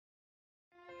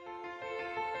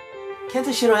Kenta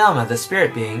Shiroyama, the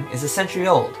spirit being, is a century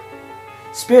old.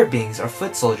 Spirit beings are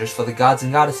foot soldiers for the gods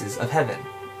and goddesses of heaven.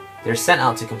 They are sent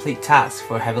out to complete tasks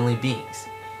for heavenly beings.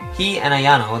 He and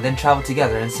Ayano then travel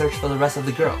together and search for the rest of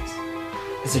the girls.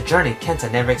 It's a journey Kenta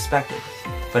never expected,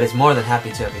 but is more than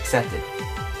happy to have accepted.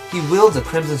 He wields a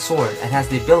crimson sword and has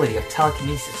the ability of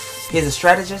telekinesis. He is a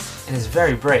strategist and is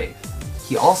very brave.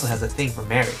 He also has a thing for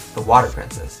Mary, the water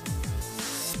princess.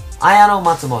 Ayano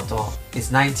Matsumoto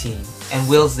is 19 and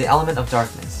wields the element of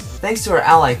darkness. Thanks to her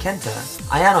ally Kenta,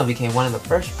 Ayano became one of the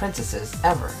first princesses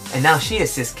ever, and now she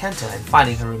assists Kenta in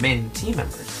finding her remaining team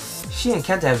members. She and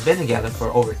Kenta have been together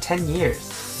for over 10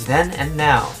 years. Then and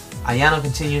now, Ayano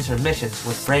continues her missions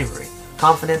with bravery,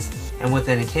 confidence, and with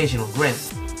an occasional grin.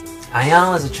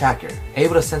 Ayano is a tracker,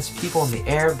 able to sense people in the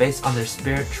air based on their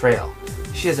spirit trail.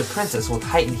 She is a princess with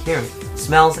heightened hearing,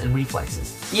 smells, and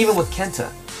reflexes. Even with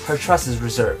Kenta, her trust is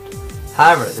reserved.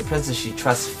 However, the princess she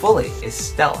trusts fully is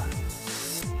Stella.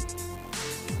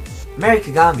 Mary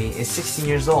Kagami is 16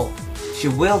 years old. She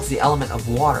wields the element of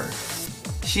water.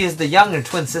 She is the younger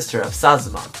twin sister of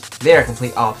Sazuma. They are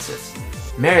complete opposites.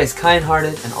 Mary is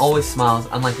kind-hearted and always smiles,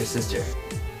 unlike her sister.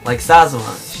 Like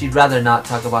Sazuma, she'd rather not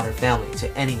talk about her family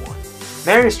to anyone.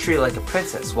 Mary is treated like a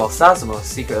princess, while Sazuma is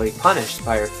secretly punished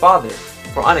by her father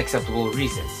for unacceptable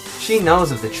reasons. She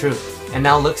knows of the truth, and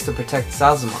now looks to protect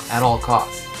Sazuma at all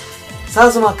costs.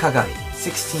 Sazuma Kagami,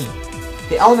 16.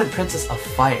 The element princess of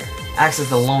fire, acts as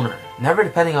the loner, never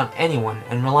depending on anyone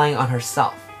and relying on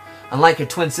herself. Unlike her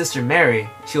twin sister Mary,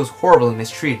 she was horribly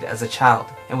mistreated as a child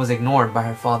and was ignored by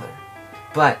her father.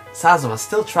 But Sazuma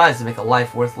still tries to make a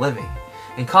life worth living,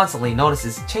 and constantly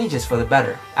notices changes for the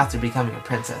better after becoming a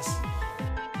princess.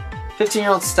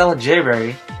 15-year-old Stella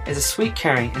Jayberry is a sweet,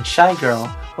 caring, and shy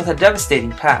girl with a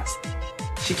devastating past.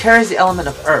 She carries the element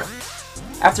of earth.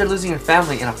 After losing her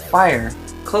family in a fire,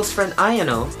 close friend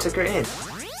Ayano took her in.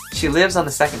 She lives on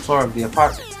the second floor of the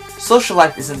apartment. Social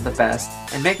life isn't the best,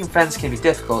 and making friends can be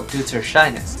difficult due to her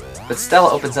shyness, but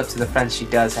Stella opens up to the friends she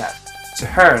does have. To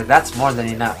her, that's more than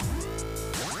enough.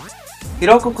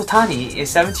 Hiroko Kotani is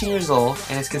 17 years old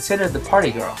and is considered the party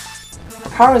girl. Her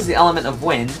power is the element of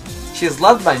wind. She is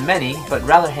loved by many, but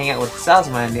rather hang out with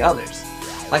Sazuma and the others.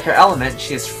 Like her element,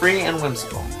 she is free and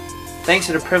whimsical. Thanks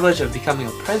to the privilege of becoming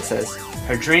a princess,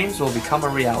 her dreams will become a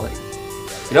reality.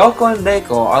 Hiroko and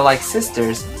Reiko are like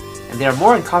sisters, and they are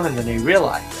more in common than they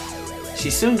realize. She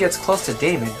soon gets close to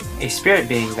Damon, a spirit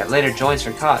being that later joins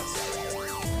her cause.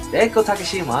 Reiko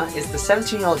Takeshima is the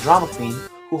 17-year-old drama queen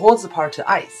who holds the power to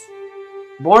ice.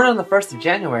 Born on the 1st of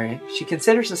January, she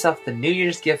considers herself the New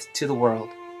Year's gift to the world.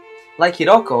 Like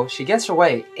Hiroko, she gets her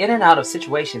way in and out of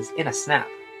situations in a snap.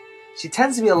 She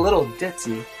tends to be a little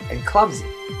ditzy and clumsy,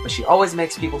 but she always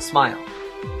makes people smile.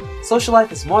 Social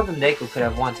life is more than Reiko could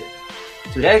have wanted.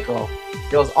 To Reiko,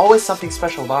 there was always something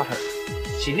special about her.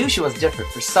 She knew she was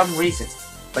different for some reason,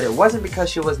 but it wasn't because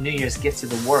she was New Year's gift to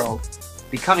the world.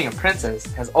 Becoming a princess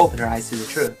has opened her eyes to the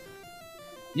truth.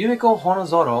 Yumiko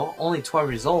Honozoro, only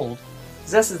 12 years old,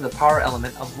 possesses the power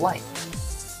element of light.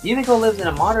 Yumiko lives in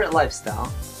a moderate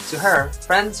lifestyle. To her,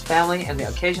 friends, family, and the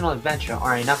occasional adventure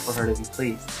are enough for her to be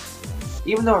pleased.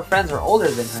 Even though her friends are older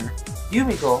than her,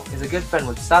 Yumiko is a good friend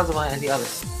with Sazuma and the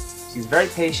others. She's very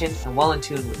patient and well in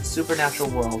tune with the supernatural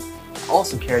world, and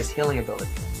also carries healing abilities.